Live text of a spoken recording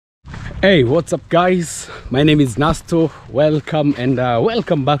Hey, what's up guys? My name is Nasto. Welcome and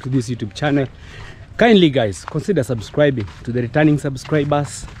welcome back to this YouTube channel. Kindly guys, consider subscribing. To the returning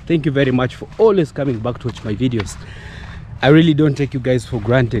subscribers, thank you very much for always coming back to watch my videos. I really don't take you guys for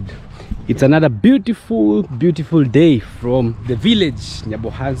granted. It's another beautiful day from the village,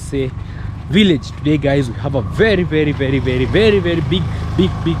 Nyabohanse village. Today guys, we have a very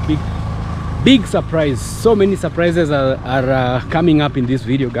big surprise. So many surprises are coming up in this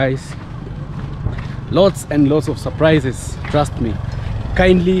video guys. Lots and lots of surprises, trust me.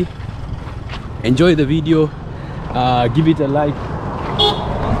 Kindly enjoy the video, give it a like.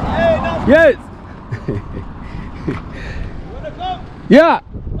 Yes. Yeah.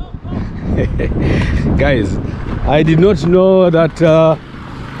 Guys, I did not know that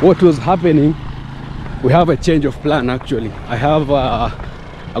what was happening. We have a change of plan actually. I have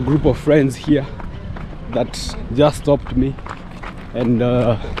a group of friends here that just stopped me, and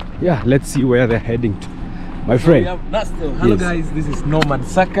yeah, let's see where they're heading to. My friend. Hello guys, this is Nomad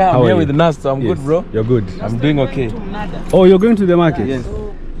Saka. I'm here with Nasto. I'm good, bro. You're good. I'm doing okay. Oh, you're going to the market? Yes.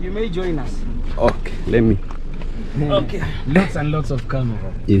 So you may join us. Okay, let me. Okay. Lots and lots of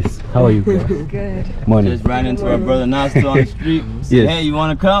camera. Yes. How are you? Good. Morning. Just ran into our brother Nasto on the street. Yes. Hey, you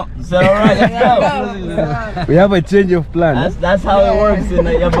want to come? He said, all right, let's go. We have a change of plan. That's how it works in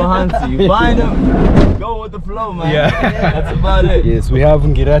the Yabahansi. You find him, go with the flow, man. Yeah. That's about it. Yes, we have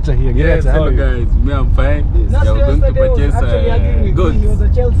Ngiracha here. Yes, Ngiracha, how hello are you? guys. Me, I'm fine. Yes. Yeah, we're going to purchase goods. He was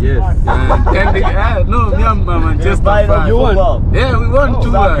a Chelsea Yes. fan. No, me, I'm a Manchester Buy it on fan. You won? football. Yeah, we won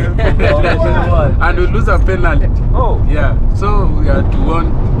too. And we lose a penalty. Oh. Yeah, so we are to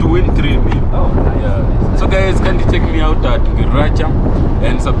win 3-0. Oh, nice. Yeah. So guys, can you check me out at Ngiracha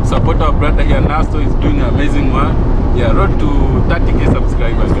and support our brother here. Nasto is doing amazing work. Yeah, road to 30K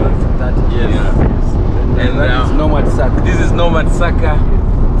subscribers, guys. Yes. Yeah. And that is Nomad Saka. This is Nomad Saka,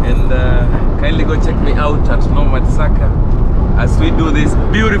 and kindly go check me out at Nomad Saka as we do these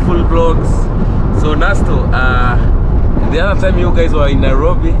beautiful vlogs. So Nasto, the other time you guys were in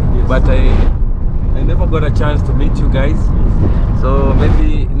Nairobi, Yes. but I never got a chance to meet you guys. So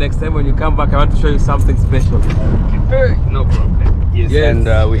maybe next time when you come back, I want to show you something special. No problem. Yes. Yes.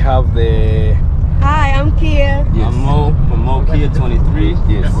 And we have the... Hi, I'm Kia. Yes. I'm Mo from Mo Kia 23.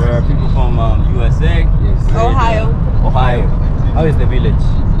 Yes. We're people from USA. Yes. Ohio. Ohio. How is the village?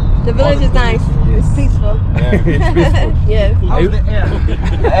 The village is nice. Yes. It's peaceful. It's peaceful. Yes. Are you,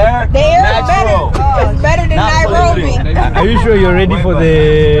 Air, The air natural. is better. It's better than Not Nairobi. are you sure you're ready for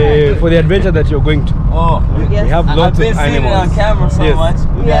the adventure that you're going to? Oh, Yes. We have I've lots been of seeing animals. it on camera so Yes. much.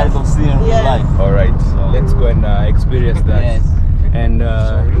 We Yes. gotta go see it in real Yes. life. All right, let's go and experience that. Yes. And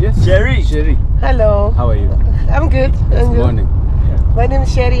yes, Sherry. Sherry, Hello. how are you? I'm good. I'm good. Morning. My name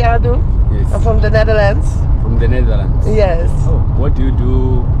is Sherry Adu. Yes. I'm from the Netherlands. From the Netherlands. Yes. Oh, what do you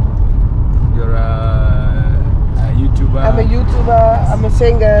do? You're a YouTuber. I'm a YouTuber. I'm a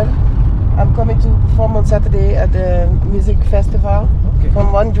singer. I'm coming to perform on Saturday at the music festival Okay.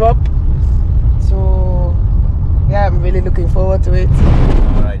 from One Drop. So yeah, I'm really looking forward to it.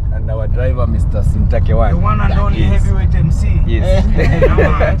 All right, and our driver, Mr. Sintakewan. The one and only Yes. heavyweight MC. Yes.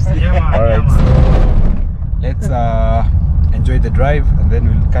 All right, so let's enjoy the drive, and then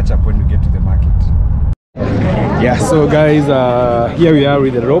we'll catch up when we get to the market. Yeah, so guys, here we are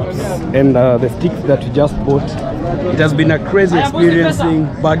with the ropes and the sticks that we just bought. It has been a crazy experiencing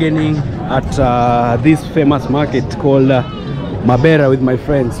bargaining at this famous market called Mabera with my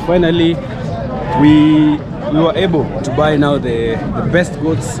friends. Finally, we were able to buy now the best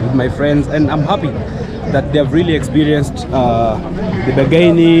goats with my friends, and I'm happy that they have really experienced the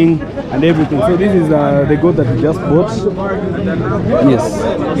bargaining and everything. So this is the goat that we just bought. Yes.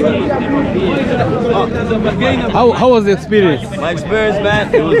 How was the experience? My experience,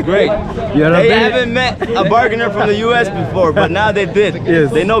 man, it was great. They haven't met a bargainer from the US before, but now they did.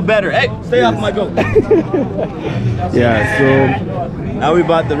 Yes. They know better. Hey, stay off my goat. Yeah, so Now we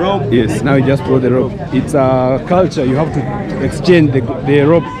bought the rope. yes, now we just brought the rope. It's a culture, you have to exchange the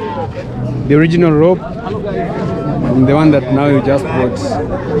rope, the original rope, from the one that now you just bought.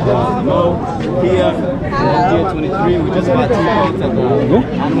 Mo Kia 23. We just bought 2 goats at the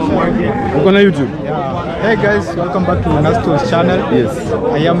animal market. Look on YouTube. Hey guys, welcome back to Nasto's channel. Yes.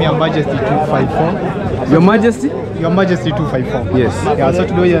 I am Your Majesty 254. Your Majesty? Your Majesty 254. Yes. Yeah, so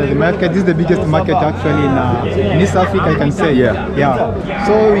today the market, this is the biggest market actually in East Africa, I can say. Yeah. Yeah.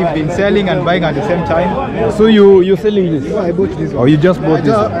 So we've been selling and buying at the same time. So you're selling this? I bought this one. Or you just bought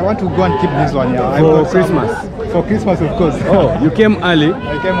this one? I want to go and keep this one, yeah. I For bought some Christmas? for Christmas, of course. Oh, you came early?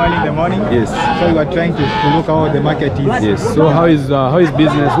 I came early in the morning. Yes. So we were trying to look how the market is. Yes. So how is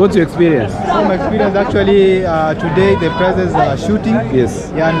business? What's your experience? So my experience actually today the prices are shooting.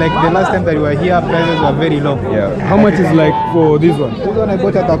 Yes. Yeah, and like the last time that we were here, prices were very low. Yeah. How much is like for this one? This one I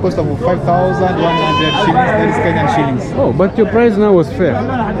bought at a cost of 5,100 shillings. That is Kenyan shillings. Oh, but your price now was fair.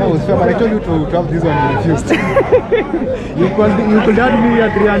 That was fair, but I told you to have this one, you refused. you could add me a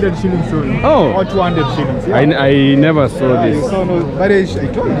 300 shillings soon. Oh. Or 200 shillings. Yeah. I never saw You this. saw no, but I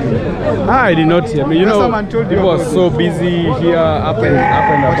told you. I did not hear. You know, someone told you people are about so busy here, up and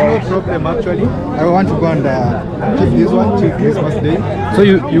But no about. problem actually. I want to go and check this one, check Christmas Day. So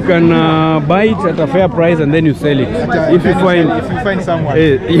you can buy it at a fair price and then you sell it. If you find someone.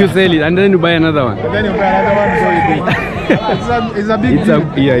 you sell it and then you buy another one. Then you buy another one, so you do. It's a big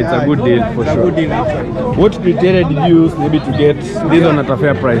deal. It's a good deal for it's sure. A good deal actually. What criteria did you use maybe to get this one at a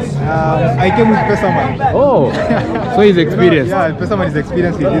fair price? I came with Pesaman. Oh, so he's experienced. Yeah, Pesaman is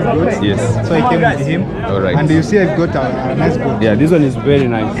experienced with these goods. Yes. So I came with him. Alright. And you see I've got a nice boat. Yeah, this one is very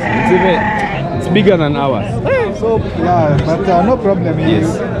nice. It's bigger than ours. So yeah, but no problem.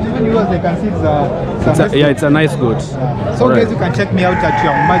 Yes. Even you guys, they can see it's a nice goat. So guys, you can check me out at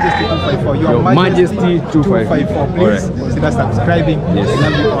Your Majesty 254. Your Majesty 254. Please consider subscribing. Yes. I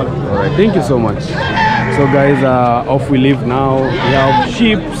love you all. Alright, thank you so much. So guys, off we leave now. We have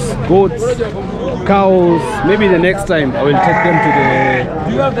sheep, goats, cows. Maybe the next time I will take them to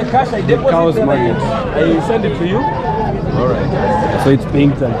Do you have the cash? I deposited cows it. market. I send it to you. Alright. So it's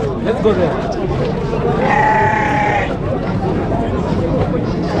pink time. Let's go there.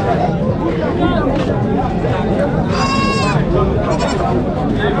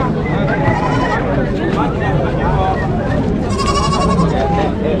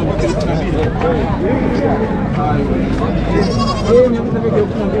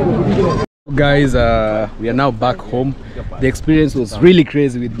 Guys, we are now back home. The experience was really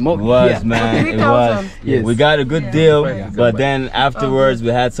crazy with Mo. It was, man. It was. Yes. We got a good deal, but then afterwards we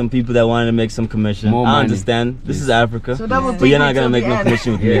had some people that wanted to make some commission. More I money. understand. This is Africa, So that will but you're not take gonna me make till no the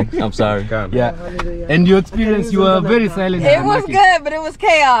commission with me. I'm sorry. Yeah. And your experience, you were very silent. It was good, but it was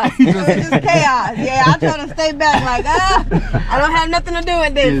chaos. It was just chaos. Yeah, I try to stay back like, I don't have nothing to do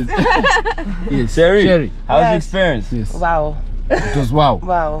with this. Yes. Sherry, how was your Yes. experience? Yes. Wow. It was wow.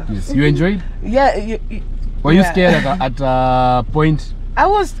 Wow. Yes. You enjoyed? Yeah. Were you Yeah. scared at a point? I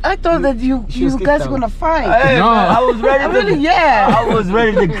thought that you guys were gonna fight. No. I was ready Really, yeah. I was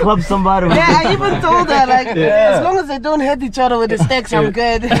ready to club somebody. Yeah, I even told her like, as long as they don't hit each other with the sticks, I'm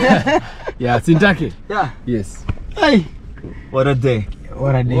good. Yeah, Sintake. Yeah. Yes. Hey, What a day.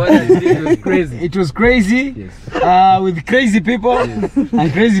 what a day. It was crazy. It was crazy. Yes. With crazy people and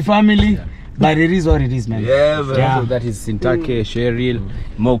crazy family. But it is what it is, man. Yeah, man. Yeah. So that is Sintake, Cheryl.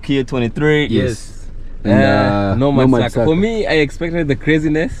 Mokia 23. Yes. And No Nomad Saka. Saka. For me, I expected the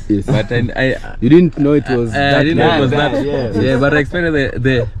craziness, Yes. but I You didn't know it was that I didn't know it was bad. that. yeah. Yeah, but I expected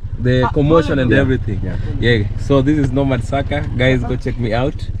the commotion and everything. Yeah. So this is Nomad Saka. Guys, go check me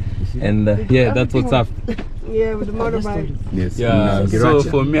out. And yeah, that's what's up. Yeah, with the motorbike. Yes. Yeah. So Giracha.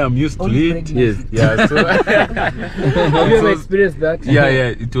 for me, I'm used to it. Yes. Yeah. So Have you ever experienced that? yeah.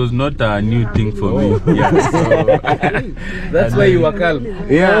 It was not a new thing for me. Yeah. So That's why you were calm.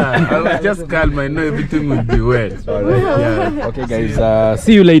 yeah, I was just calm. I know everything will be well. Yeah. Okay, guys.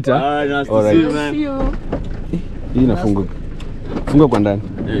 See you later. Alright, nice to Alright. see you, man. See you. Hii inafunga. Funga kwa ndani.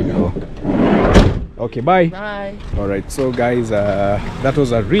 There you go. Okay, bye. Bye. All right, so guys, that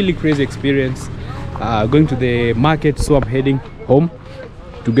was a really crazy experience. Going to the market, so I'm heading home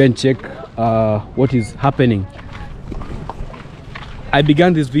to go and check what is happening. I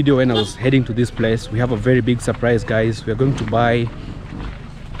began this video when I was heading to this place. We have a very big surprise, guys. We are going to buy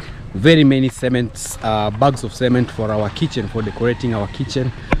very many cements, bags of cement for our kitchen, for decorating our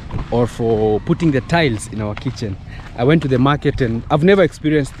kitchen, or for putting the tiles in our kitchen. I went to the market and I've never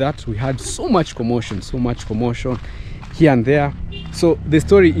experienced that. We had so much commotion here and there. So the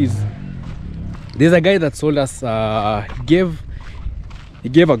story is, there's a guy that sold us, he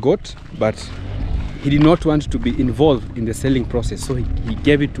gave a goat, but he did not want to be involved in the selling process, so he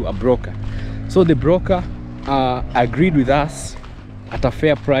gave it to a broker. So the broker agreed with us at a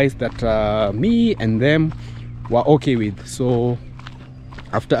fair price that me and them were okay with. So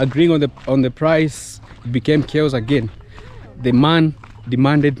after agreeing on the price, it became chaos again. The man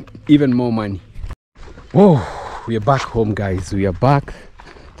demanded even more money. Oh, we are back home, guys. We are back.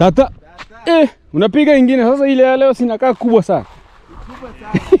 Tata, unapiga ingine sasa. Ile ya leo sinakaa kubwa sana.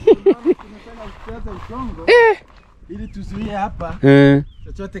 Ili tuzuie hapa,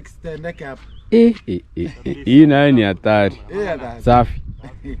 chochote kisitendeke hapa. Hii nayo ni hatari. Yeah, Safi.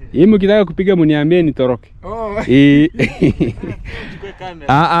 Hii mkitaka kupiga mniambie nitoroke.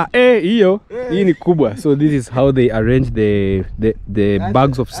 Hiyo hii ni kubwa. So this is how they arrange the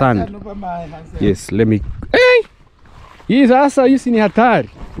bags of sand. Yes, let me. Hii sasa hii ni hatari.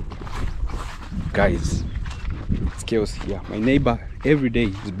 Guys, it's chaos here. My neighbor every day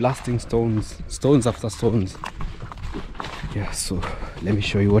is blasting stones after stones. Yeah, so let me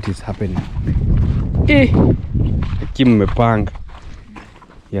show you what is happening. Kimepanga.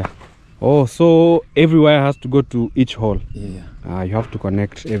 Yeah. Oh, so every wire has to go to each hole. Yeah. You have to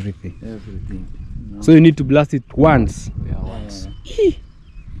connect everything. No. So you need to blast it once. Yeah, once.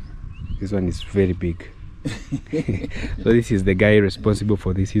 This one is very big. So this is the guy responsible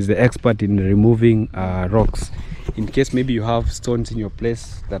for this. He's the expert in removing rocks. In case maybe you have stones in your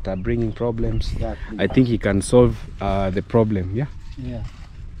place that are bringing problems, I think he can solve the problem. Yeah.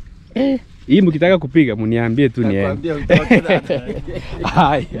 Yeah. Hii mkitaka kupiga mniambie tu niende.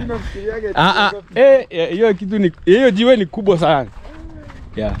 Hiyo kitu ni hiyo jiwe ni kubwa sana.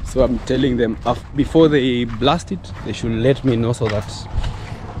 Yeah, so I'm telling them before they blast it, they should let me know so that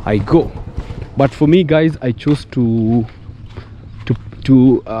I go. But for me, guys, I chose to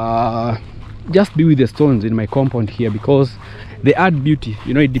just be with the stones in my compound here because they add beauty.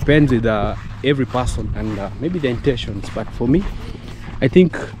 You know, it depends with every person and maybe the intentions. But for me, I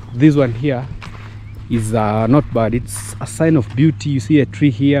think this one here is not bad. It's a sign of beauty. You see a tree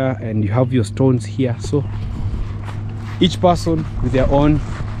here and you have your stones here. So each person with their own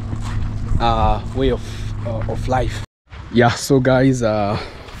way of life. Yeah, so guys,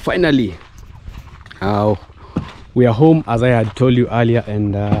 finally we are home as I had told you earlier,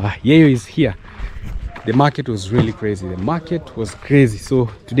 and Yeyo is here. The market was really crazy. The market was crazy. So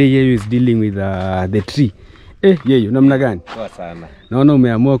today Yeyo is dealing with the tree. Yeyo, namna gani? Poa sana. Naona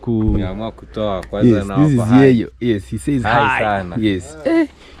umeamua kutoa kwanza. Yes, this is Yeyo. Yes, he says hi sana. Yes. You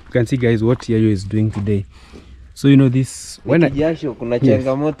can see, guys, what Yeyo is doing today. So you know this when jasho kuna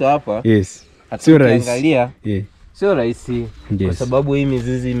changamoto hapa. Yes. Sio rahisi. Yeah. Sio rahisi kwa sababu hii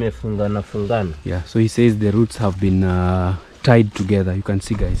mizizi imefungana. Yeah, so he says the roots have been tied together. You can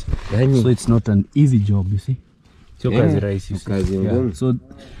see, guys. So it's not an easy job, you see. Sio kazi rahisi, kazi ngumu. So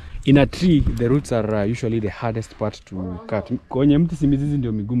in a tree, the roots are usually the hardest part to cut. Kwenye mti si mizizi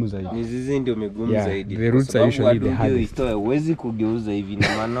ndio migumu zaidi. Mizizi ndio migumu zaidi. The roots are usually the hardest. Huwezi kugeuza hivi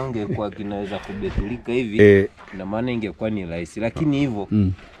na maana ungekuwa kinaweza kubetulika hivi. Na maana ingekuwa ni rahisi. Lakini hivyo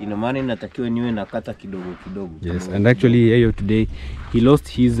ina maana inatakiwa niwe nakata kidogo kidogo. Yes, and actually Yeyo today he lost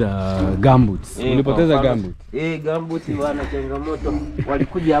his gumboots. Ulipoteza gumboots? Gumboots wana changamoto.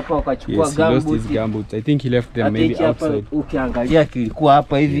 Walikuja hapa wakachukua gumboots. He lost his gumboots. I think he left them maybe outside. Ukiangalia kilikuwa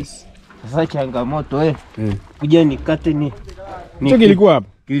hapa hivi. Sasa changamoto kuja nikate ni kilikuwa hapa.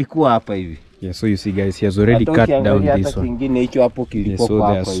 Kilikuwa hapa hivi. Yeah, so you see, guys, he has already cut down this one. Kingine hicho hapo kilikuwa hapa. So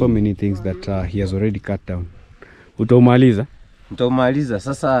there are so many things that he has already cut down. Utomaliza? Utomaliza.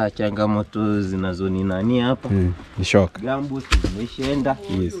 Sasa changamoto zinazoni nani hapa? Ni shock. Gambut zimeshaenda.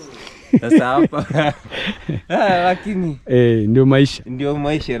 Yes. Sasa hapa lakini ndio maisha. Ndio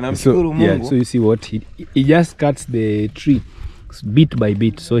maisha, namshukuru Mungu. Yeah, so you see what he just cuts the tree bit by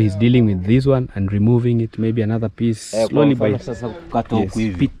bit. So he's dealing with this one and removing it, maybe another piece slowly by sasa kukata huku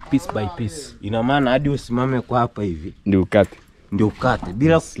hivi piece by piece. Ina maana hadi usimame kwa hapa hivi ndio ukate. Ndio ukate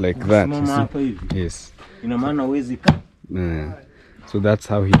bila like that. Hapa hivi. Yes. Ina maana uwezi kata. So that's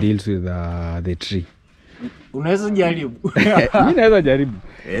how he deals with the tree. Unaweza jaribu. Mimi naweza jaribu.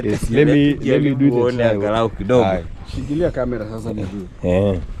 Yes, let me do it. Uone angalau kidogo. Shikilia kamera sasa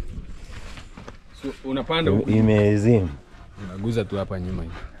nijue. So unapanda huko. Imezima. Unaguza tu hapa nyuma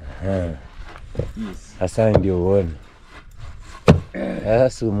hivi. Yes. Sasa ndio uone.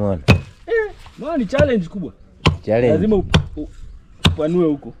 Sasa umeona. No, ni challenge kubwa. Challenge. Lazima upanue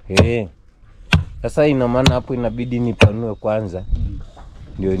huko. Sasa ina maana hapo inabidi nipanue kwanza.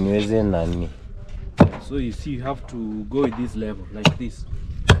 Ndio niweze nani. So you see, you have to go at this level like this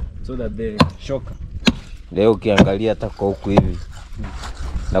so that the shock. Leo ukiangalia hata kwa huku hivi.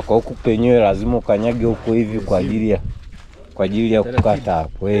 Na kwa huku penyewe lazima ukanyage huko hivi kwa ajili ya kukata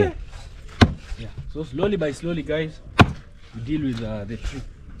hapo. Yeah. So slowly by slowly, guys, we deal with the tree.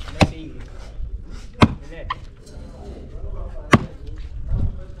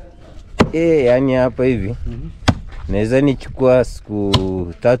 Yani hapa hivi. Naweza nichukua siku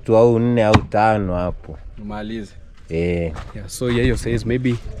 3 au 4 au 5 hapo. Umalize. Yeah, so Yeyo says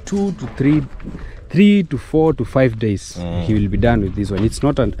maybe 2 to 3 to 4 to 5 days he will be done with this one. It's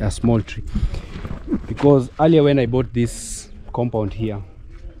not a small tree. Because earlier when I bought this compound here,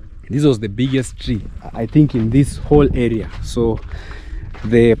 this was the biggest tree I think in this whole area. So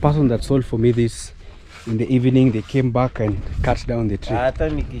the person that sold for me this, in the evening they came back and cut down the tree.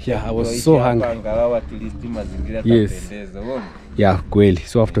 Yeah, I was so hungry. Yes. Yeah, kweli.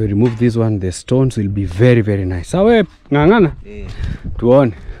 So after we remove this one, the stones will be very, very nice. Sawe, ngangana?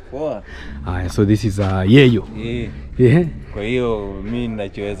 Tuone. So this is yeyo. Yeah. Kwa hiyo mimi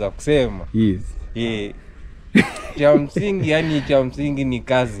ninachoweza kusema. Yes. Cha msingi ni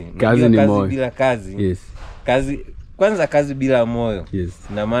kazi. Kazi ni moyo. Bila kazi. Yes. Kwanza kazi bila moyo. Yes.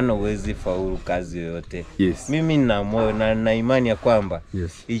 Na maana huwezi faulu kazi yoyote. Yes. Mimi nina moyo na nina imani ya kwamba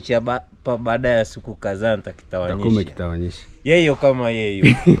yes. Baada ya siku kadhaa nitakitawanyisha. Yeyo kama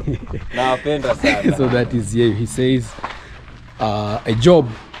yeyo. Nawapenda sana. So that is yeyo. He says a job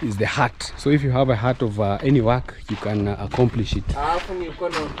is the heart. So if you have a heart of any work, you can accomplish it. Alafu nilikuwa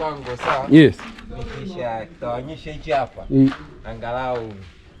na mpango sawa. Yes. Nikisha tawanyisha hichi hapa. Angalau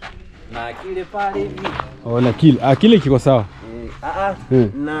na kile pale hivi. Na kile kiko sawa.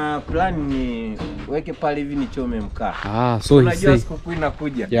 Na plan ni weke pale hivi nichome mkaa. So he says siku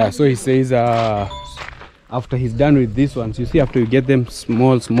inakuja. Yeah, so he says after he's done with this one, so you see after you get them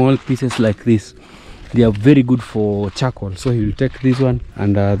small pieces like this, they are very good for charcoal. So he will take this one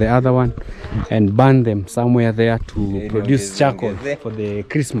and the other one and burn them somewhere there to produce charcoal for the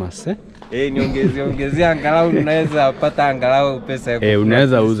Christmas. Niongezea angalau unaweza pata angalau pesa ya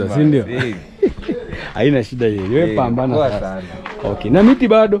unaweza uza, si ndio? Haina shida hiyo. Wewe pambana sana. Okay. Na miti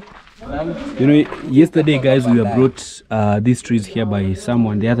bado. You know, yesterday guys we were brought these trees here by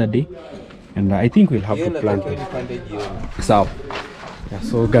someone the other day, and I think we'll have to plant them.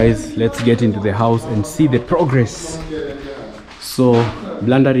 So guys, let's get into the house and see the progress. So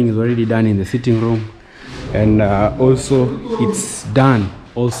blendering is already done in the sitting room, and also it's done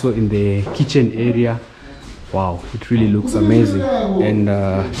also in the kitchen area. Wow, it really looks amazing. And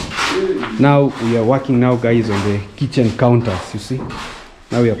now we are working now guys on the kitchen counters. You see,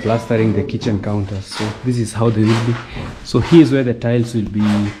 now we are plastering the kitchen counters. So this is how they will be. So here's where the tiles will be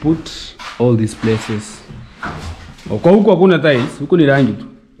put, all these places. Kwa huko hakuna tiles, huko ni rangi tu.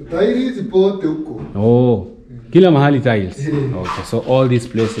 Tiles zipote huko. Kila mahali tiles. Okay, so all these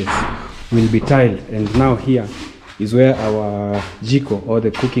places will be tiled, and now here is where our jiko or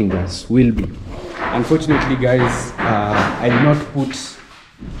the cooking gas will be. Unfortunately guys, I did not put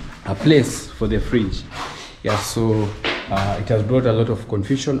a place for the fridge. Yeah, so it has brought a lot of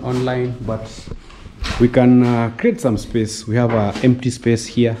confusion online, but we can create some space. We have an empty space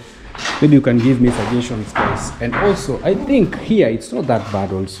here. Maybe you can give me suggestions guys. And also I think here it's not that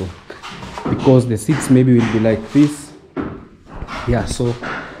bad also, because the seats maybe will be like this. Yeah, so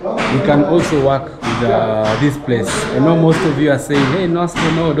we can also work with this place. I know most of you are saying, hey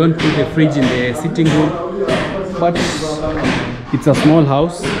Nosto, no, don't put the fridge in the sitting room, but it's a small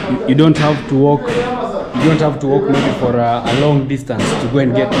house. You don't have to walk. You don't have to walk maybe for a long distance to go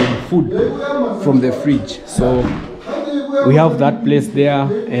and get food from the fridge. So we have that place there,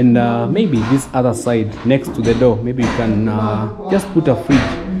 and maybe this other side next to the door, maybe you can just put a fridge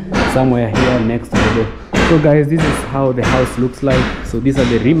somewhere here next to the door. So guys, this is how the house looks like. So these are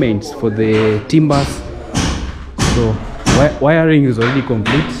the remains for the timbers. So wiring is already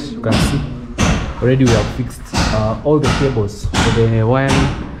complete. You can see already we have fixed all the cables for the wiring.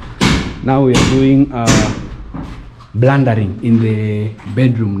 Now we are doing blendering in the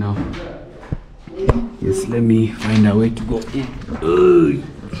bedroom now. Yes, let me find a way to go in.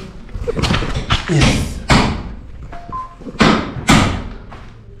 Yes.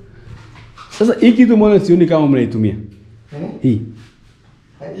 Sasa hii kitu mbona sioni kama mnaitumia? Hii.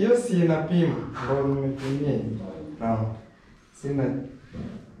 Hiyo si inapima, ndio nimetumia. Naam. Sina.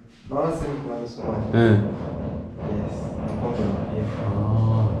 Naona sina kwa soma. Yes.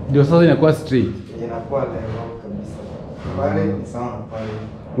 Ndio sasa inakuwa straight. Inakuwa level kabisa. Pale ni sawa pale.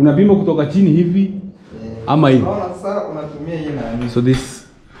 Unapima kutoka chini hivi ama hivi? Naona sasa unatumia hii na so this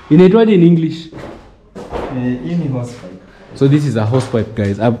inaitwaje in English? Hii ni hosepipe. So this is a hosepipe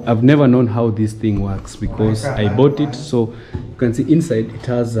guys. I've never known how this thing works because I bought it. So you can see inside it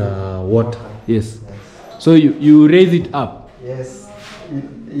has water. Yes. So you raise it up. Yes.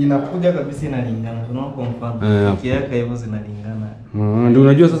 Inakuja kabisa inalingana. Tunaona kwa mfano. Ukiweka hivyo zinalingana. Ndio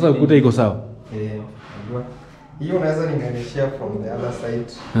unajua sasa ukuta iko sawa. Unajua. Hiyo unaweza linganishia from the other side.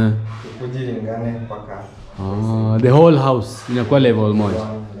 Ukujilingane mpaka. The whole house inakuwa level moja.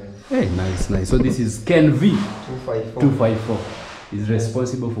 Hey, nice. So this is Ken V 254 is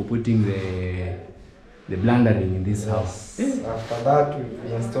responsible for putting the blendering in this house. After that, we'll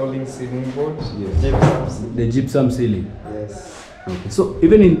be installing ceiling boards. Yes. The gypsum ceiling. Yes. Okay. So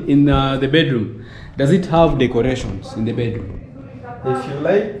even in the bedroom, does it have decorations in the bedroom? If you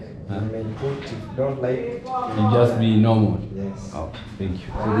like, You may put, if you don't like it, It just be normal. yes. Oh, thank you.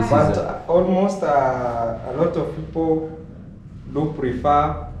 So this But is almost a lot of people do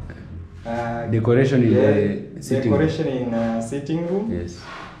prefer decoration in the sitting room. decoration in sitting room, Yes.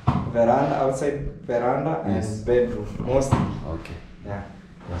 veranda, outside veranda, Yes. and bedroom mostly. Okay. Yeah.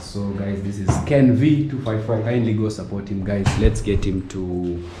 Yeah, so guys, this is Ken V255. Kindly go support him, guys. Let's get him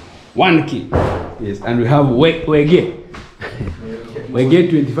to 1K. Yes, and we have Wege. Wege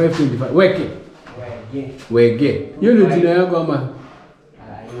 2525. Wege. You know jina yako ama?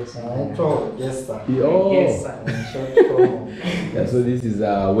 So, yes, sir. Oh. Yes, sir. In short form. Yeah, so this is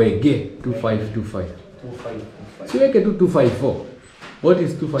Wege 2525. 2525. So Wege 2254. What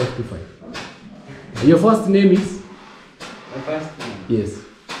is 2525? Your first name is? My first name, Yes.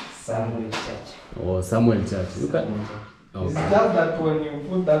 Samuel Church. Oh, Samuel Church. Look at. It's Okay. just that when you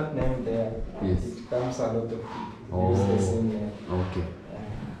put that name there, Yes. it comes a lot of people. Oh. Use the same name. Okay.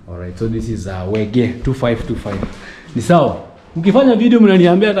 Alright, so this is Wege 2525. Ni sawa. Mkifanya video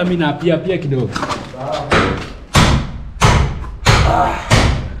mnaniambia hata mimi napia kidogo.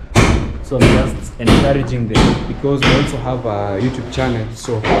 So I'm just encouraging them because we also have a YouTube channel.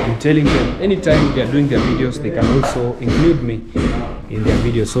 So I'm telling them anytime they are doing their videos, they can also include me in their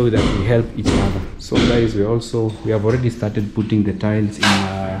videos so that we help each other. So guys, we have already started putting the tiles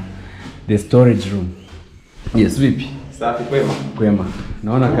in the storage room. Yes, vipi? Safi kwema. Kwema.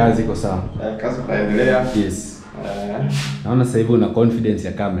 Naona kazi iko sawa. Kazi inaendelea. Yes. Naona sasa hivi una confidence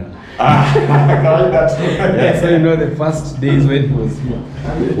ya camera. Kawaida tu. Yeah, so you know the first days when he was here,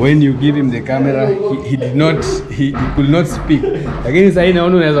 when you give him the camera, he did not, he could not speak. Lakini sasa hivi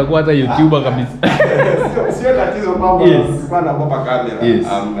naona unaweza kuwa hata YouTuber kabisa. Sio tatizo kwamba nilikuwa naogopa kamera. Yes.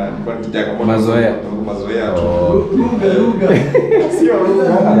 Nilikuwa nikitaka kwa Mazoea. Mazoea tu. Lugha. Sio lugha.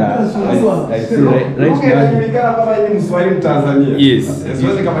 Yeah, I see right now. Inajulikana kama yeye ni Mswahili Tanzania. Yes.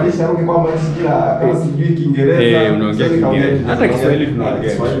 Siwezi kabadilisha lugha kwamba kama sijui Kiingereza. Unaongea Kiingereza. Hata Kiswahili tunaongea.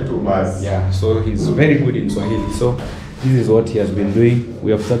 Kiswahili tu basi. Yeah, so he's very good in Swahili. So this is what he has been doing.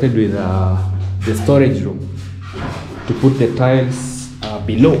 We have started with the storage room to put the tiles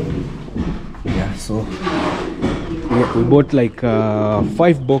below. Yeah, so we bought like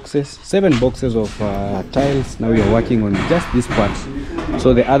 7 boxes of tiles. Now we are working on just this part.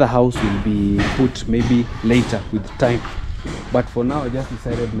 So the other house will be put maybe later with time. But for now I just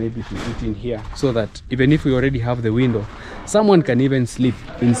decided maybe to put in here so that even if we already have the window, someone can even sleep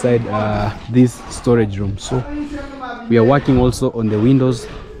inside this storage room. So we are working also on the windows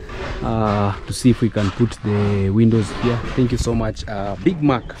to see if we can put the windows here. Thank you so much, Big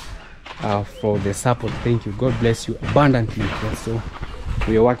Mac, for the support. Thank you. God bless you abundantly. Yeah, so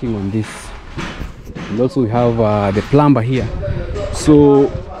we are working on this. And also we have the plumber here.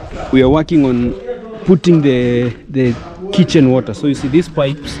 So we are working on putting the kitchen water. So you see these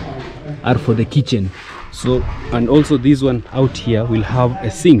pipes are for the kitchen. So, and also this one out here will have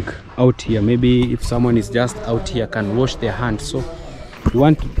a sink out here. Maybe if someone is just out here can wash their hands. So we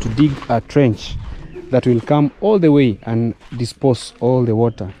want to dig a trench that will come all the way and dispose all the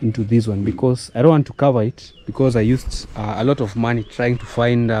water into this one, because I don't want to cover it, because I used a lot of money trying to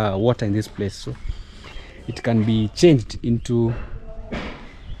find water in this place. So it can be changed into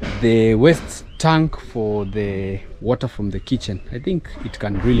the waste tank for the water from the kitchen. I think it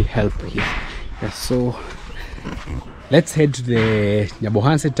can really help here. Yeah, so let's head to the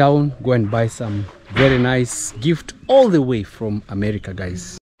Nyabohanse town, go and buy some very nice gift all the way from America,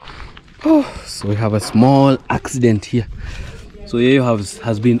 guys. Oh, so we have a small accident here. So here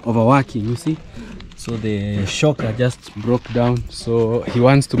has been overworking, you see. So the shocker just broke down, so he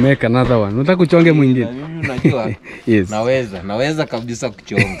wants to make another one. Unataka kuchonge mwingine? Mimi unajua. Yes. Naweza kabisa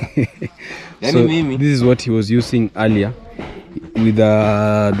kuchonga. Yani So mimi this is what he was using earlier with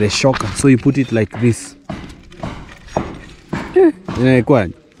the shocker. So you put it like this. Inakuwa?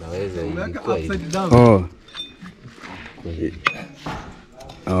 naweza ilikuwa hivi. Oh.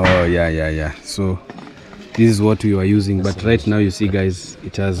 Oh yeah. So this is what we were using, but right now you see guys,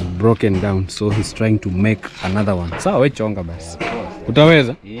 it has broken down, so he's trying to make another one. Sawa, we chonga basi.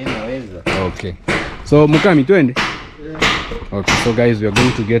 Utaweza? Naweza. Okay. So Mukami twende. Okay, so guys, we are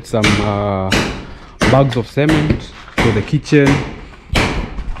going to get some bags of cement for the kitchen.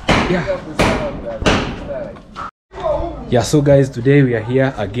 Yeah, so guys, today we are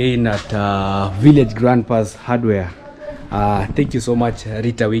here again at Village Grandpa's Hardware. Thank you so much,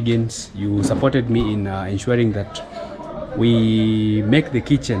 Rita Wiggins. You supported me in ensuring that we make the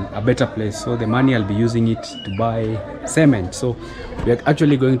kitchen a better place. So the money I'll be using it to buy cement. So we are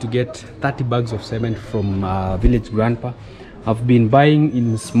actually going to get 30 bags of cement from Village Grandpa. I've been buying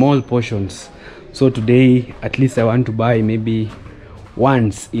in small portions. So today, at least I want to buy maybe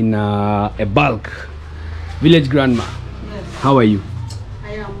once in a bulk. Village grandma. Yes. How are you?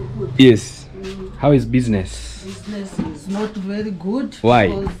 I am good. Yes. How is business? Business is not very good. Why?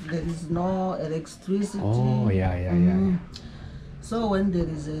 Because there is no electricity. Oh, yeah. So when there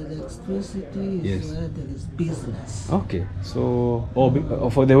is electricity, Yes. is where there is business. Okay. So,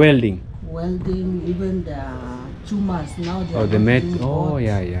 for the welding. Welding, even the tumas now. They Oh, are the not met. doing Oh, boards.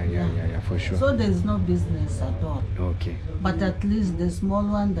 yeah, for sure. So there is no business at all. Okay. But at least the small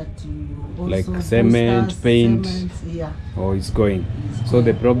one that you also Like cement, boosters, paint. cements, yeah. Oh, it's going. So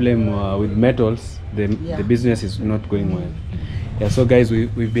the problem with metals, the business is not going well. Yeah. So guys,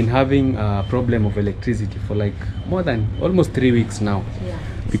 we've been having a problem of electricity for like more than almost 3 weeks now. Yeah.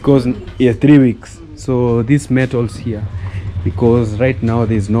 Because 3 weeks. So these metals here, because right now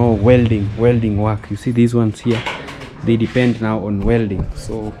there's no welding work. You see these ones here, they depend now on welding.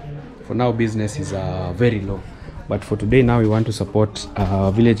 So for now business is very low. But for today now we want to support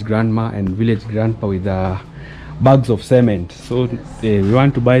village grandma and village grandpa with bags of cement. So we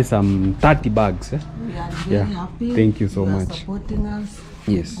want to buy some 30 bags. We are very happy. Thank you so are much. Supporting us.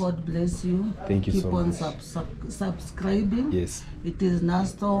 Yes. God bless you. Thank you Keep so on much. Subscribing. Yes. It is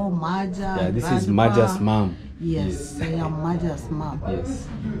Nasto, Maja. Yeah, this is Grandpa. Maja's mom. Yes, I am Maja's mom. Yes.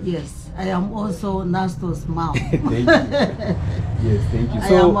 Yes, I am also Nasto's mom. Thank you. Yes, thank you.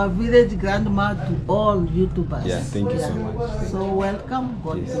 I am a village grandma to all YouTubers. Yeah, thank you so much. So welcome.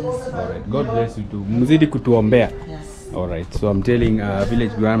 God bless you. All right. God bless you too. Mzidi kutuombea. Yes. All right. So I'm telling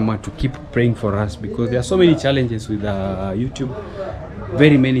village grandma to keep praying for us because there are so many challenges with YouTube.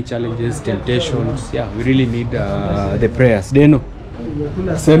 Very many challenges, temptations. Yeah, we really need the prayers. Deno,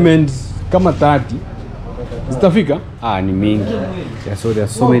 cement kama 30 zitafika? Ni mingi. Yeah, so there are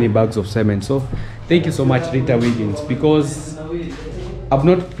so many bags of cement. So thank you so much, Rita Wiggins, because I've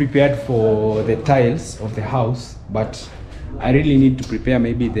not prepared for the tiles of the house, but I really need to prepare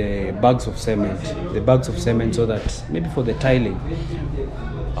maybe the bags of cement. So that maybe for the tiling.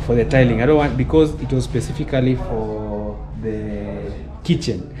 I don't want, because it was specifically for the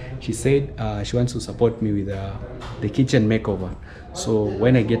kitchen. She said she wants to support me with the kitchen makeover. So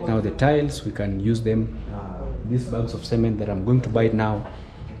when I get now the tiles, we can use them. These bags of cement that I'm going to buy now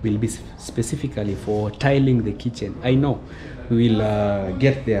will be specifically for tiling the kitchen. I know we will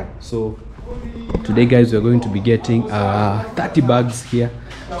get there. So today guys, we're going to be getting 30 bags here.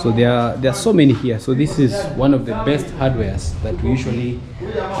 So there are so many here. So this is one of the best hardwares that we usually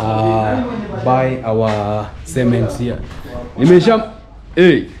buy our cements here.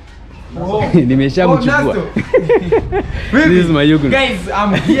 Nimeshamchukua. This is Mayugno. Guys,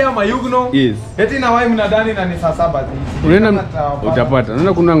 I'm here Mayugno. Yes. Eti na wai mnadani na ni saa 7. Unaenda utapata.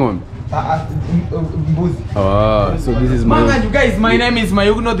 Unaenda kuna ng'ombe. Mbuzi. Oh, so this is Manga, you guys, my name is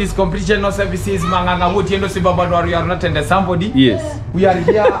Mayugno. This completion no services Manganga Mutiendo Sibabadwar. You are not under somebody. Yes. We are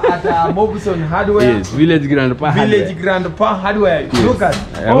here at Mobson Hardware. Yes, Village Grandpa Hardware. Yes. Look at.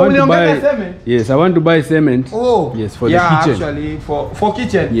 I want to buy. Yes, I want to buy cement. Oh. Yes, for the kitchen. Actually, for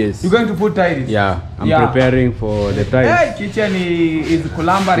kitchen. Yes. You're going to put tiles. Yeah, I'm preparing for the tiles. Hey, kitchen is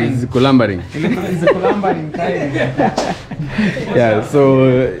columbering. It's columbering. It's columbering tiles. Yeah,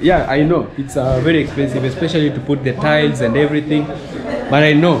 so I know it's very expensive, especially to put the tiles and everything, but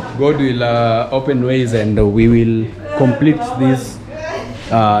I know God will open ways and we will complete this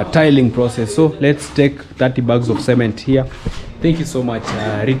tiling process. So let's take 30 bags of cement here. Thank you so much,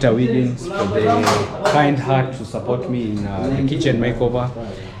 Rita Wiggins, for the kind heart to support me in the kitchen makeover.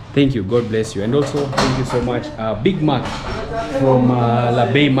 Thank you, God bless you. And also thank you so much, Big Mac from La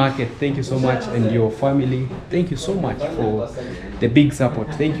Bay Market. Thank you so much, and your family. Thank you so much for the big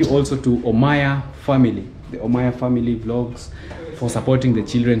support. Thank you also to Omaya family, the Omaya family vlogs, for supporting the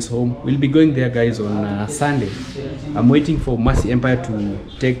children's home. We'll be going there guys on Sunday. I'm waiting for Mercy Empire to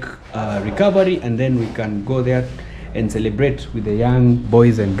take recovery, and then we can go there and celebrate with the young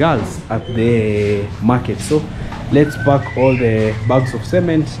boys and girls at the market. So let's pack all the bags of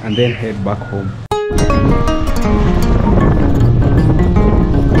cement and then head back home.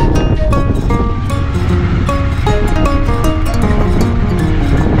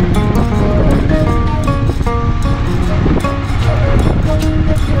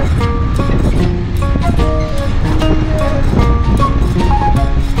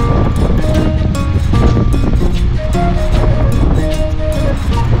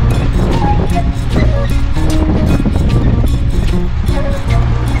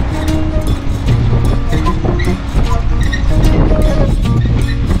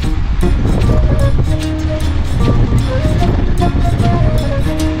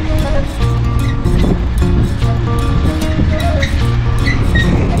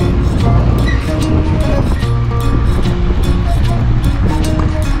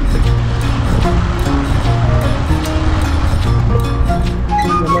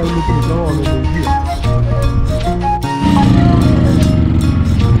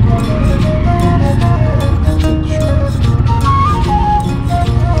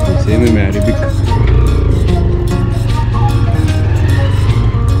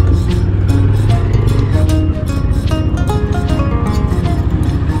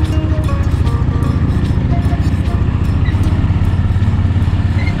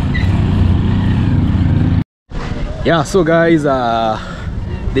 Yeah, so guys,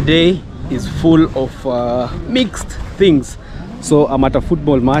 the day is full of mixed things. So I'm at a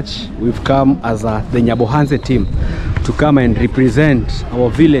football match. We've come as the Nyabohanse team to come and represent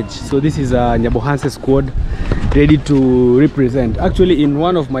our village. So this is a Nyabohanse squad ready to represent. Actually, in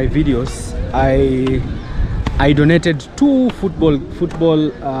one of my videos, I donated two footballs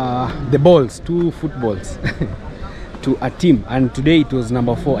to a team, and today it was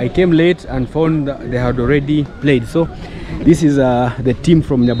number 4. I came late and found they had already played. So this is the team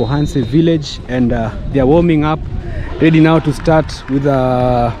from Nyabohanse village, and they are warming up, ready now to start with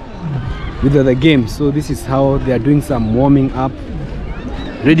the game. So this is how they are doing some warming up,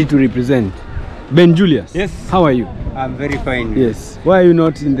 ready to represent. Ben Julius, yes, how are you? I'm very fine. Yes. Why are you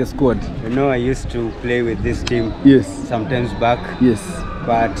not in the squad? You know, I used to play with this team. Yes. Sometimes back. Yes.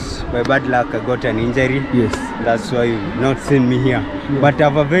 But by bad luck, I got an injury. Yes. That's why you've not seen me here. Yeah. But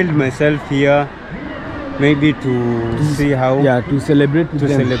I've availed myself here, maybe to see how. Yeah, to celebrate. To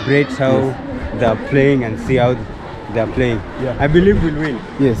celebrate how they're playing and see how they're playing. Yeah. I believe we'll win.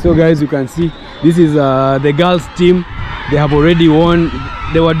 Yes. So guys, you can see this is the girls team. They have already won.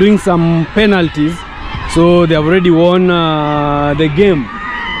 They were doing some penalties, so they have already won the game.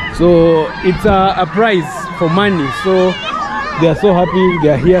 So it's a prize for money. So they are so happy. They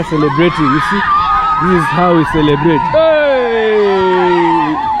are here celebrating. You see, this is how we celebrate.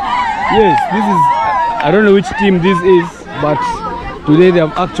 Hey! Yes, this is, I don't know which team this is, but today they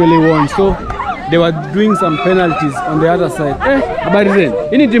have actually won. So they were doing some penalties on the other side. Habari zenu.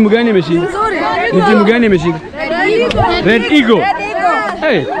 Ini timu gani imeshinda? Ni timu gani imeshinda? Red Eagle.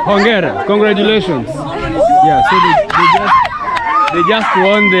 Hey, hongera. Congratulations. Yeah, so they just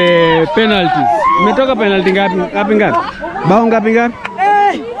won the penalties. Umetoka penalty ngapi? Bao ngapi?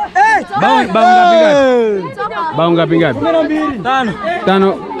 Bao ngapi?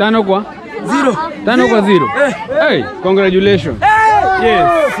 Tano kwa 0. 5 kwa 0. Hey, congratulations.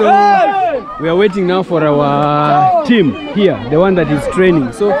 Yes, so we are waiting now for our team here, the one that is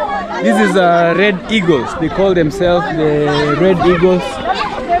training. So this is Red Eagles. They call themselves the Red Eagles.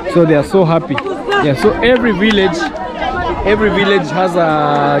 So they are so happy. Yeah, so every village has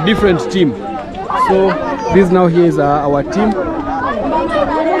a different team. So this now here is our team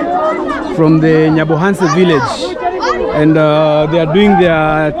from the Nyabohanse village, and they are doing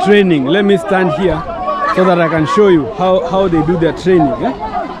their training. Let me stand here so that I can show you how they do their training. Yeah?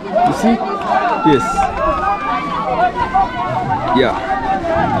 You see? Yes. Yeah.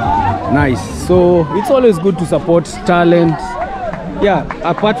 Nice. So it's always good to support talent. Yeah,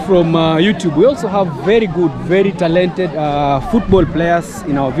 apart from YouTube, we also have very good, very talented football players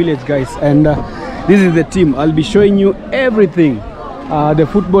in our village, guys. And this is the team. I'll be showing you everything, the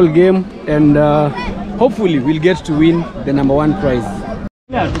football game, and hopefully we'll get to win the #1 prize.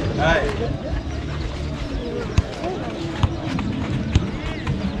 Yeah.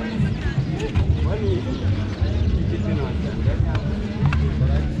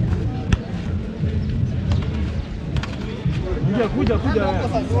 Kuja.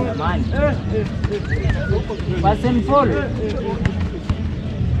 Man. Pass and fall.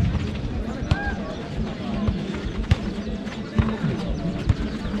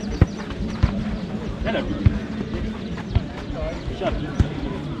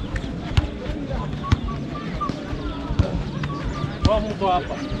 Vamos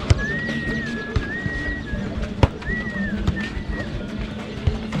hapa.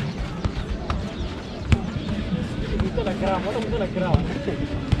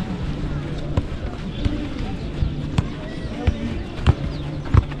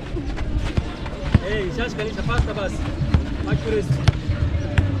 Hey, shashka kanisa pasta basi. Accuracy.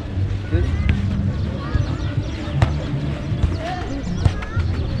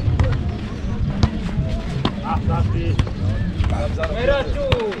 Safi. Mera tu.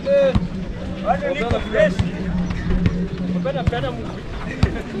 Wale niko fresh. Mbona pena Mungu.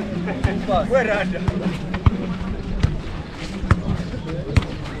 Wewe rada.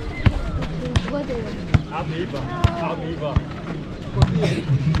 Amiba.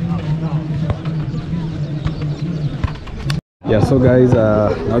 Yeah, so guys,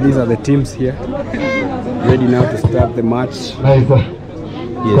 now these are the teams here, ready now to start the match. Yes. Kwa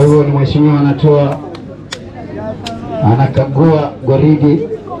hivyo ni mheshimiwa anakagua gwaridi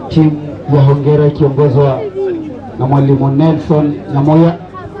timu ya Hongera ikiongozwa na mwalimu Nelson Nyamoya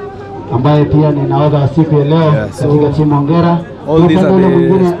ambaye pia ni nahodha wa siku ya leo katika timu Hongera. All these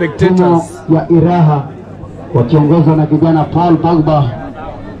are the spectators ya Iraha wakiongozwa na kijana Paul Bagba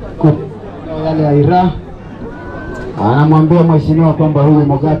kwa yale ya Iraha. Anamwambia mheshimiwa kwamba huyu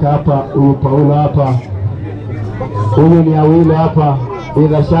Mogata hapa, huyu Paulo hapa, huyu ni Awilo hapa,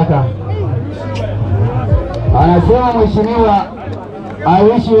 bila shaka Anasema mheshimiwa, I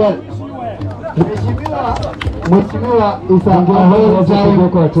wish you well. Mheshimiwa is a whole-time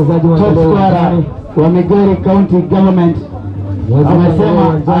top scorer wa Migori County Government.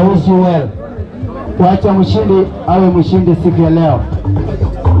 Anasema I wish you well. Tuacha mshindi awe mshindi siku ya leo.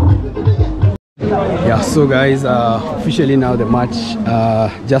 Yeah, so guys, officially now the match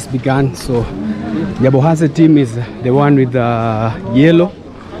just began. So Nyabohanse team is the one with yellow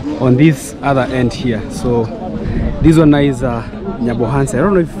on this other end here. So this one is Nyabohanse. I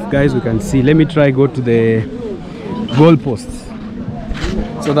don't know if guys we can see. Let me try go to the goalposts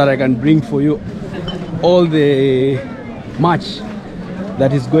so that I can bring for you all the match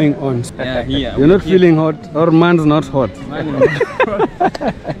that is going on. Yeah, here. You're not feeling hot, or man's not hot?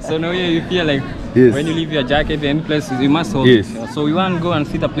 So now you feel like when you leave your jacket and places you must hold it. So we want to go and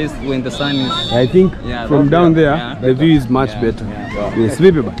see the place when the sun is. I think from down there the view is much better. Yes,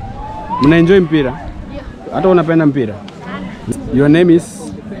 vipi ba? Mna enjoy mpira? Hata unapenda mpira? Your name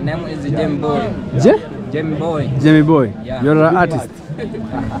is? My name is Jamie Boy. Jamie Boy. Jamie Boy. Yeah. You're an artist.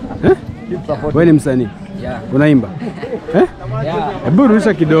 Wewe ni msanii? Yeah. Unaimba? Yeah. Hebu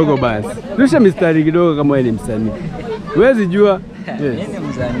rusha kidogo basi. Rusha mistari kidogo kama wewe ni msanii. Huwezi jua. Yes.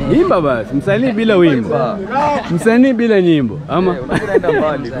 Imba basi. Msanii bila wimbo. Msanii bila nyimbo. Ama?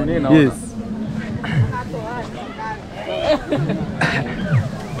 Yes.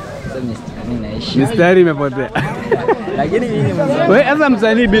 Mistari imepotea. Lakini mimi ni msanii. Wewe sasa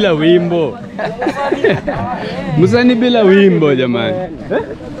msanii bila wimbo. Msanii bila wimbo jamani.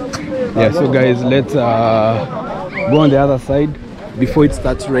 Yeah, so guys, let's go on the other side before it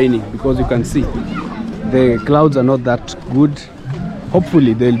starts raining, because you can see the clouds are not that good.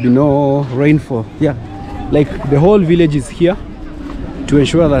 Hopefully there will be no rainfall. Yeah, like the whole village is here to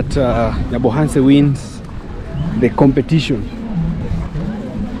ensure that Nyabohanse wins the competition.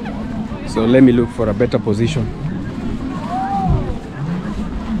 So let me look for a better position.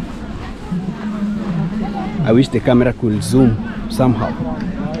 I wish the camera could zoom somehow.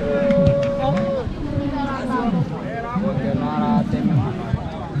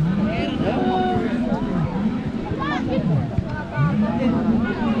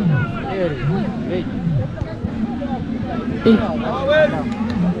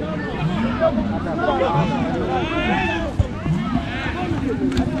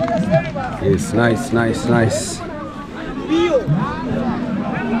 Yes, nice, nice, nice.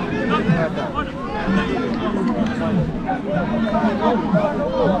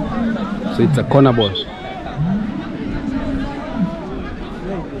 So it's a corner ball.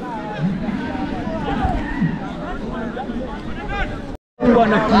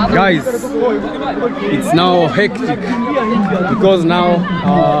 Guys, it's now hectic because now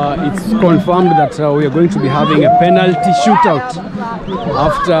it's confirmed that we are going to be having a penalty shootout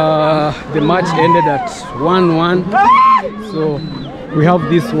after the match ended at 1-1. So we have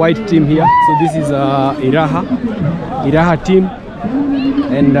this white team here. So this is Iraha team,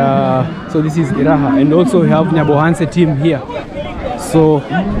 and so this is Iraha, and also we have Nyabohanse team here. So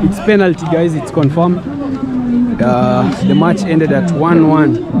it's penalty, guys. It's confirmed. The match ended at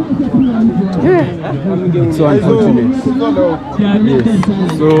 1-1. Yeah. It's so unfortunate. Yes.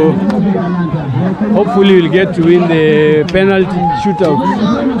 So hopefully we'll get to win the penalty shootout.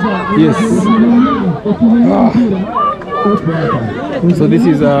 Yes. So this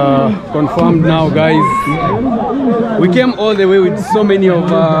is confirmed now, guys. We came all the way with so many of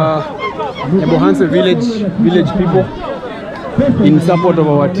Nyabohanse village people in support of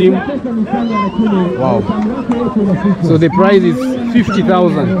our team. Wow. So the prize is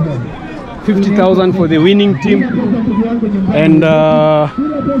 50,000. 50,000 for the winning team and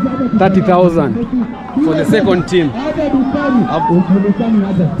 30,000 for the second team.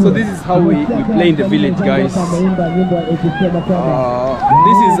 So this is how we play in the village, guys.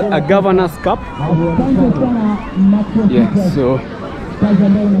 This is a governor's cup. Yeah, so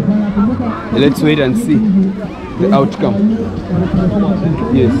let's wait and see the outcome.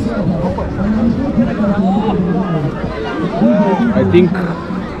 Yes. I think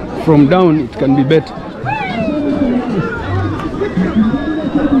from down it can be better.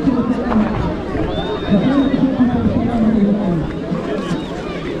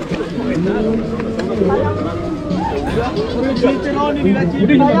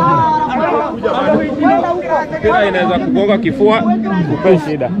 Mpira inaweza kugonga kifua kupe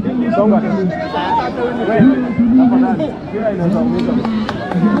shida. Songa. Mpira inaweza kugonga.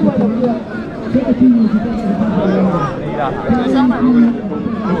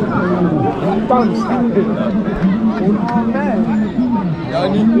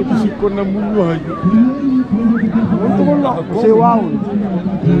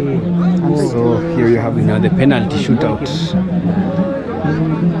 So here you have now the penalty shootout.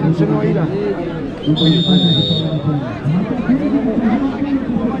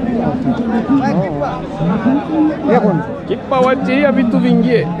 Kipa watia vitu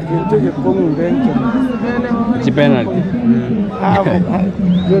vingie. Penalty.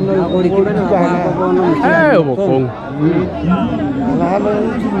 Bokong.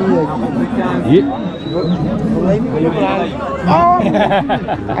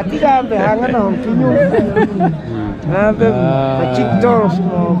 Atigambe hangana mfinyu. Nabe pachito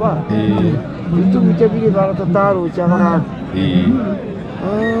smova. Itu bitabili bala tataru chamara.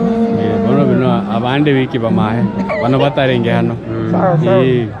 Bono bino abande wiki bamahe. Bano batarenge hano. Sawa.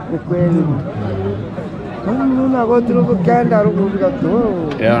 Kweli. Nuna gotro ko kanda ro kubika to.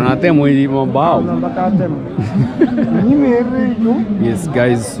 Nate mwili mbao. Yes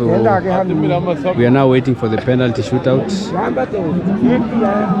guys, so we are now waiting for the penalty shootout.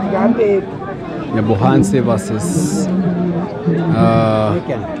 Nyabohanse versus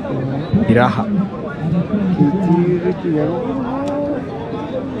Iraha.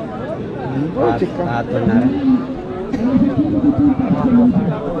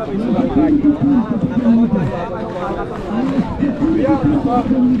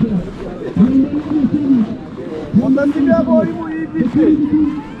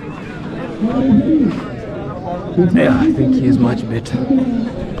 Yeah, I think he is much better.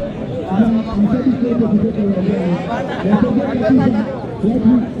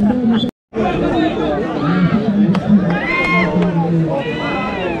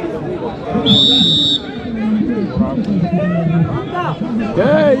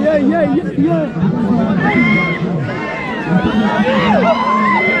 Yeah.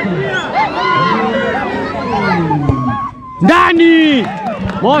 Ndani!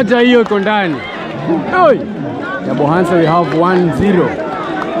 Moja hiyo iko ndani. Oi! Nyabohanse we have 1-0.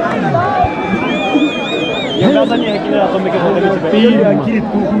 Tanzania kile atomeke kwa akili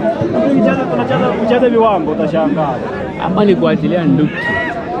tu. Tunacheza viwango utashangaa. Hapa ni kuachilia nduki.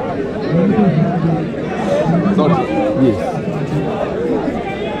 Yes.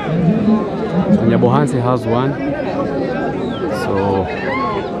 So Nyabohanse has one. So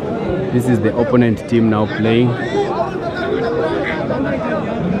this is the opponent team now playing.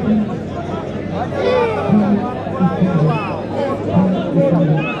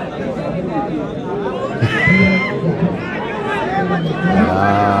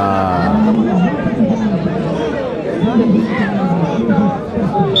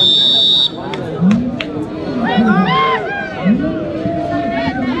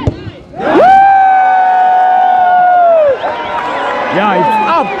 Yeah, it's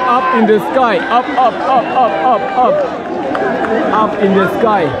up in the sky, up in the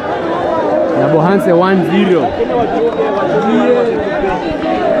sky. Nyabohanse 1-0.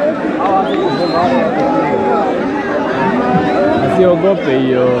 Usiogope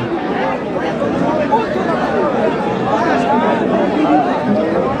hiyo.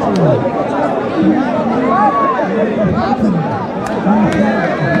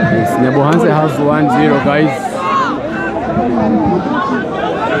 Yes, Nyabohanse has 1-0, guys.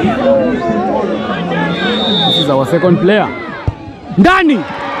 This is our second player. Ndani!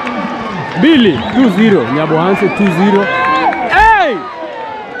 Billy 2-0. Nyabohanse 2-0. Hey!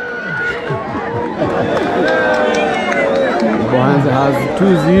 Nyabohanse has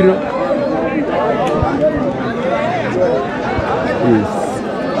 2-0. Yes.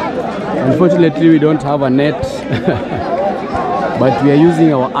 Unfortunately, we don't have a net, but we are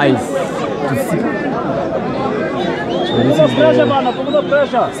using our eyes to see. So this is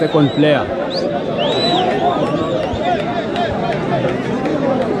the second player.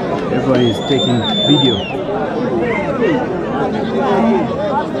 Everyone is taking video.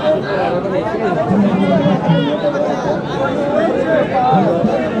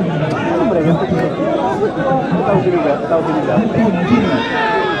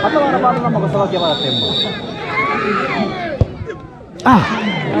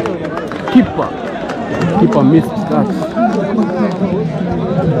 Keeper missed that.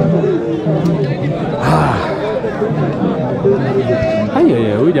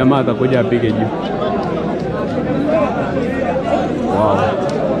 Haya, huyu jamaa atakuja apige juu. Wow.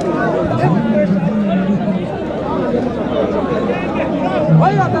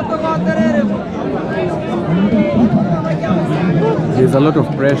 There's a lot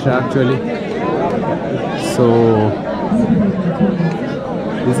of pressure actually. So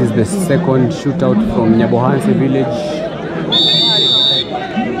this is the second shootout from Nyabohanse village.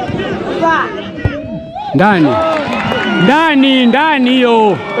 Ndani. Ndani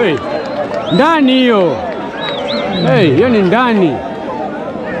hiyo. Hey. Ndani hiyo. Hey, hiyo ni ndani.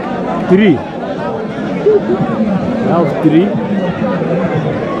 3. Now 3.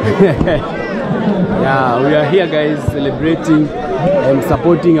 Yeah, we are here guys celebrating and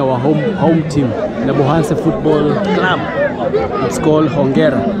supporting our home team, the Bohanse Football Club. It's called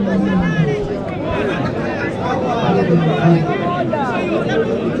Hongera.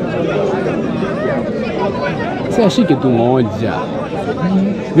 Sasa shike tu moja.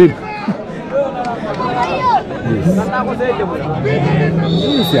 Vipi?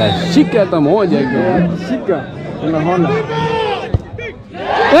 Sasa shike hata moja hiyo. Shika. Unaona?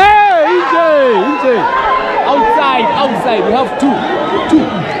 Hey, inje. Outside. We have 2,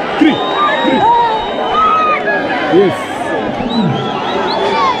 3. Yes.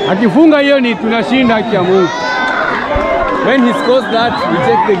 Akifunga hiyo ni tunashinda haki ya Mungu. When he scores that, we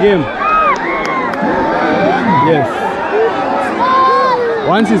take the game. Yes.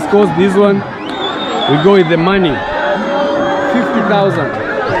 Once he scores this one, we go with the money. 50,000.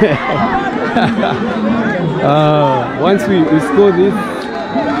 Once we score this,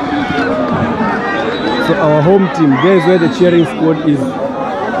 so our home team, there's where the cheering squad is.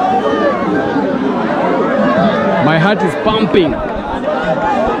 My heart is pumping.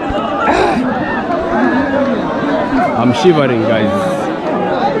 I'm shivering, guys.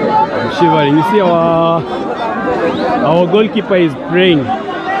 I'm shivering. You see our goalkeeper is praying.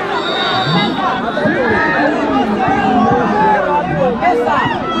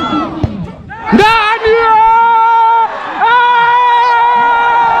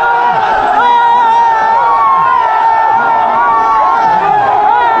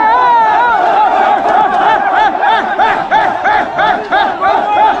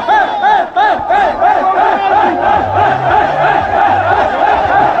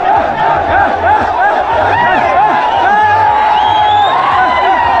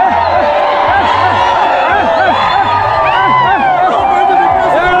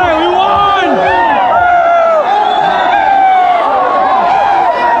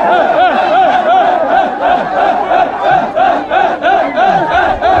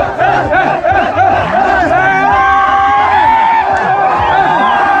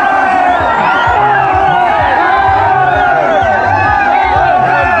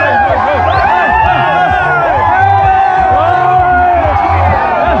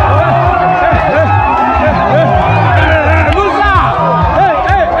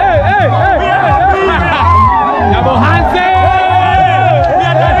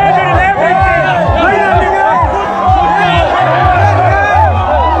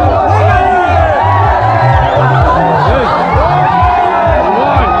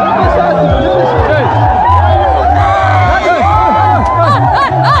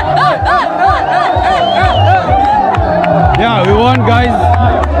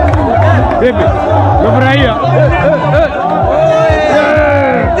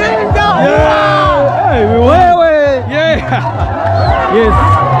 Yes,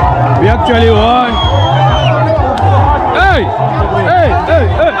 we actually won. Hey,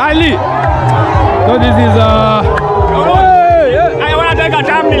 Ali. So this is I want to take a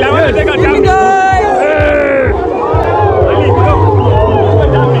thumbnail. I want to take a thumbnail.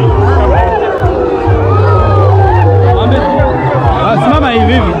 Simama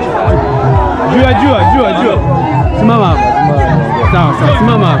hivi. Jua. Simama hapa. Sawa,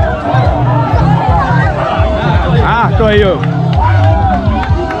 simama hapa. Toa hiyo.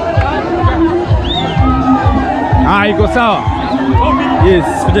 Iko sawa. Yes.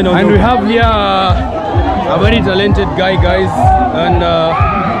 And we have here a very talented guy, guys. And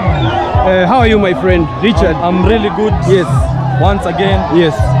how are you, my friend? Richard? I'm really good. Yes. Once again.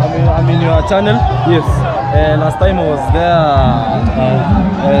 Yes. I'm in your channel. Yes. Last time I was there.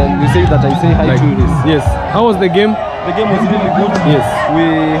 You say that I say hi like to you. Yes. How was the game? The game was really good. Yes. We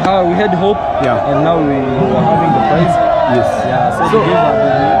had hope. Yeah. And now we are having the prize. Yes. Yeah. So the game was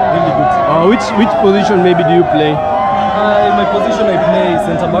really good. Which position maybe do you play? In my position I play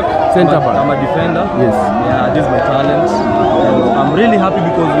centre back. I'm a defender. Yes. Yeah, this is my talent. And I'm really happy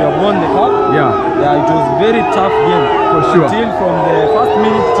because we have won the cup. Yeah. Yeah, it was a very tough game. For sure. Until from the first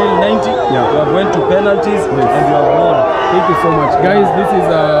minute till 90. Yeah. We have went to penalties. Yes. And we have won. Thank you so much. Guys, this is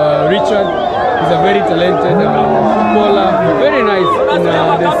Richard. He's a very talented footballer. Very nice in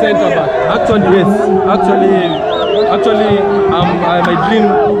the centre back. Actually, yes. Actually, my dream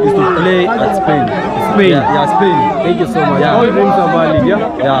is to play at Spain. Spain? Yeah, Spain. Thank you so much. Yeah. All dreams are valid,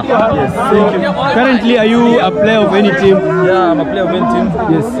 yeah? Yeah. Yes. Thank you. Currently, are you a player of any team? Yeah, I'm a player of any team.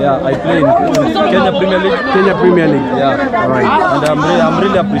 Yes. Yeah, I play in Kenya Premier League. Kenya Premier League. Yeah. All right. And I'm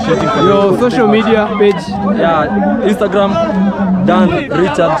really appreciating your social media page. Yeah, Instagram Dan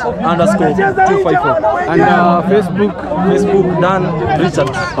Richard _254 and Facebook Dan Richard.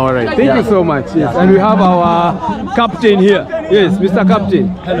 All right. Thank you so much. Yes. And we have our captain here. Yes, Mr. Captain.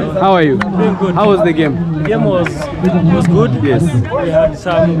 Hello. How are you? Doing good. How was the game? The game was good. Yes. We had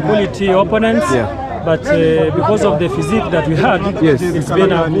some quality opponents. Yeah. But because of the physique that we had, yes, it's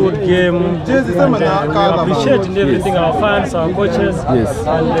been a good game. And, we appreciate everything, our fans, our coaches. Yes.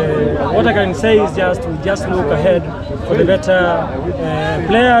 And what I can say is just look ahead for the better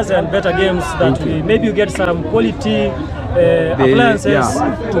players and better games that maybe get some quality appliances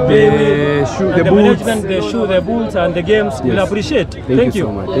to play with. The management, the shoe, the boots, and the games will appreciate. Thank you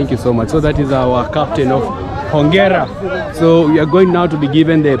so much. Thank you so much. So that is our captain of Hongera. So we are going now to be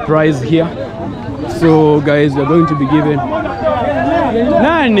given the prize here. So guys, we are going to be given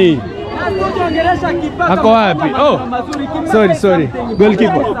Nani? Ako wapi? Oh, sorry.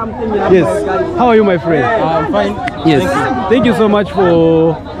 Goalkeeper. Yes. How are you, my friend? I'm fine. Yes. Thank you so much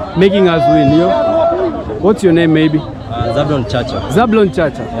for making us win. What's your name, maybe? Zablon Chacha. Zablon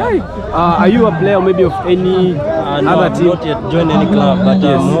Chacha. Yeah. Are you a player maybe of any other team? Not yet joined any club, but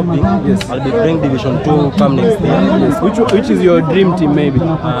yes. I'm hoping I'll be playing Division 2 come next year. Yes. Which is your dream team maybe?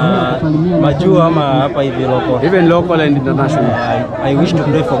 Majuu ama hapa hivi local. Even local and international. I wish to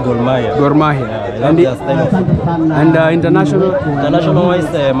play for Gor Mahia. Gor Mahia. And their style of football. And international? International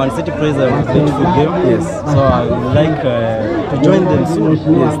wise, Man City plays a beautiful game. Yes. So I would like to join them soon.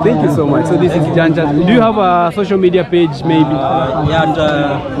 Yes. Thank you so much. So this is Janja. Do you have a social media page maybe?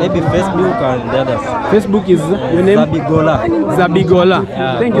 Maybe Facebook and the others. Facebook is your name? Zabigola.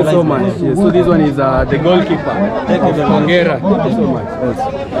 Yeah, thank you so much. Yes. So this one is the goalkeeper. Thank you very much. Hongera. Thank you so much.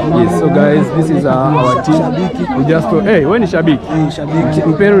 Yes. So guys, this is our team. We just hey, when is Shabiki? Shabiki.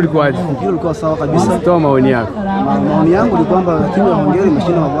 Mpira ulikuwaje? Mpira ulikuwa sawa kabisa. Toa maoni yako. Maoni yangu ni kwamba timu ya Hongera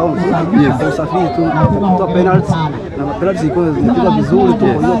imeshinda mabao mzuri. Yes. Usafiri tu kutoa penalty na penalty zilikuwa zinapiga vizuri tu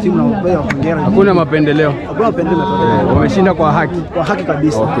kwa hiyo timu na mbaya wa Hongera. Hakuna mapendeleo. Hakuna mapendeleo. Wameshinda kwa haki. Kwa haki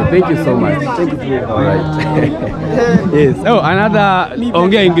kabisa. Okay, thank you so much. Thank you. All right. Yes. Oh, another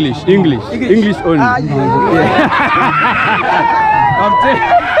ongea English only.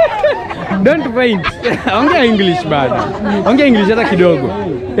 Don't faint. Ongea English bado. Ongea English hata kidogo.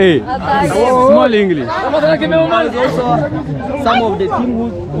 Hey, small English. Some of the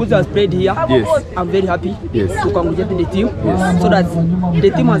team who has played here. Yes. I'm very happy. Yes. To congratulate the team. Yes. So that the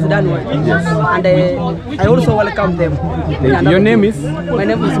team has done well. Yes. And I also welcome them. Thank you. Your name is? My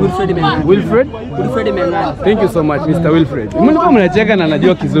name is Wilfred Mengan. Wilfred? Wilfred Mengan. Thank you so much, Mr. Wilfred. Mlikuwa mnacheka na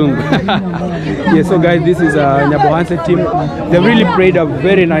najua kizungu. Yes, so guys, this is Nyabohanse team. They really played a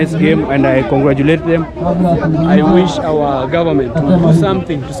very nice game and I congratulate them. I wish our government to do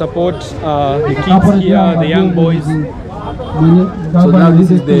something to support the kids here, the young boys. So now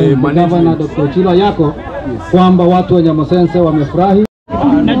this is the management. Dr. Chilo yako kwamba watu wa Nyamosense wamefurahi.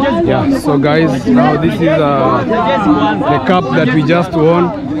 Yeah, so guys, now this is the cup that we just won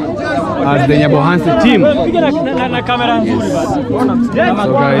as the Nyabohanse team. So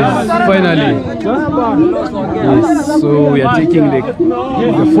guys, finally, yes, so we are taking the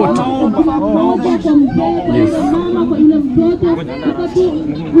photo. Yes.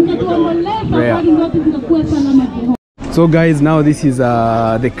 Rare. So guys, now this is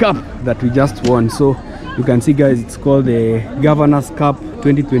the cup that we just won. So you can see guys, it's called the Governor's Cup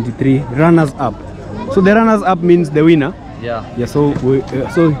 2023 Runners Up. So the Runners Up means the winner. Yeah. Yeah. So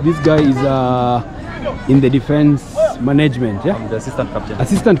so this guy is in the defense management. Yeah. I'm the assistant captain.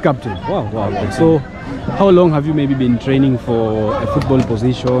 Assistant captain. Wow. Wow. So how long have you maybe been training for a football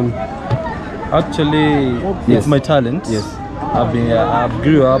position? Actually, yes, it's my talent. Yes. I've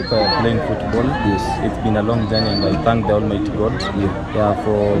grew up playing football. Yes. It's been a long journey and I thank the Almighty God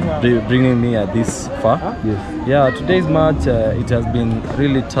for bringing me this far. Yes. Yeah, today's match, it has been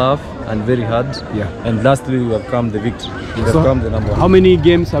really tough and very hard. Yeah. And lastly, we have come the victory. We have So come the number one. How many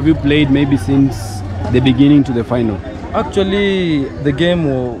games have you played maybe since the beginning to the final? Actually, the game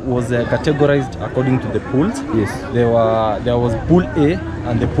was categorized according to the pools. Yes. There was Pool A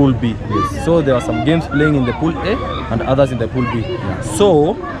and the Pool B. Yes. So there were some games playing in the Pool A and others in the Pool B. Yeah.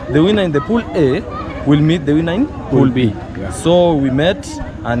 So the winner in the Pool A will meet the winner in Pool B. Yeah. So we met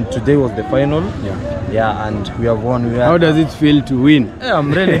and today was the final. Yeah. Yeah, and we have won. How does it feel to win? Yeah,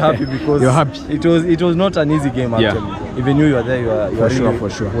 I'm really happy because you're happy. It was not an easy game actually. Yeah. Even you are there, you are really for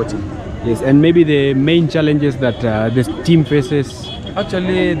sure watching. Yes, and maybe the main challenges that the team faces.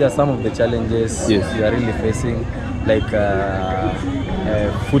 Actually, there are some of the challenges we are really facing. like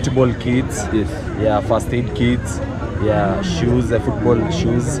football kits, yeah, first aid kits, yeah, shoes, football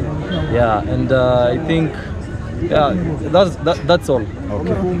shoes, yeah, and I think, yeah, that's all.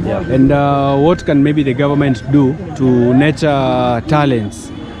 Okay. Yeah. And what can maybe the government do to nurture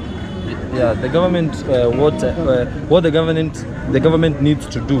talents? Yeah, the government, what the government needs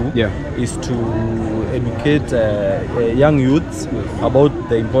to do is to educate young youths about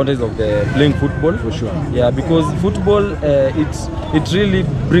the importance of playing football. For sure. Yeah, because football, it really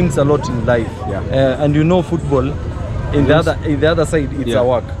brings a lot in life. Yeah. And you know, football, in the other side, it's a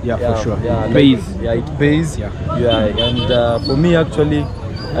work. Yeah, for sure. Yeah, It pays. Yeah, it pays. Yeah. Yeah, and for me, actually,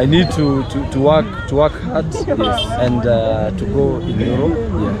 I need to work hard and to go in Europe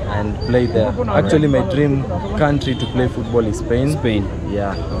and play there. Actually, my dream country to play football is Spain. Spain.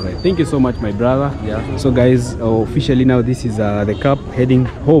 Yeah. All right. Thank you so much, my brother. Yeah. So guys, officially now this is the cup heading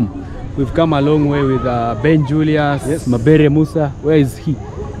home. We've come a long way with Ben Julius, Mabere Musa. Where is he?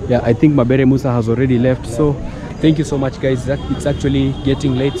 Yeah, I think Mabere Musa has already left. So thank you so much, guys. It's actually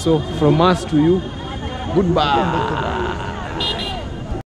getting late. So from us to you, goodbye.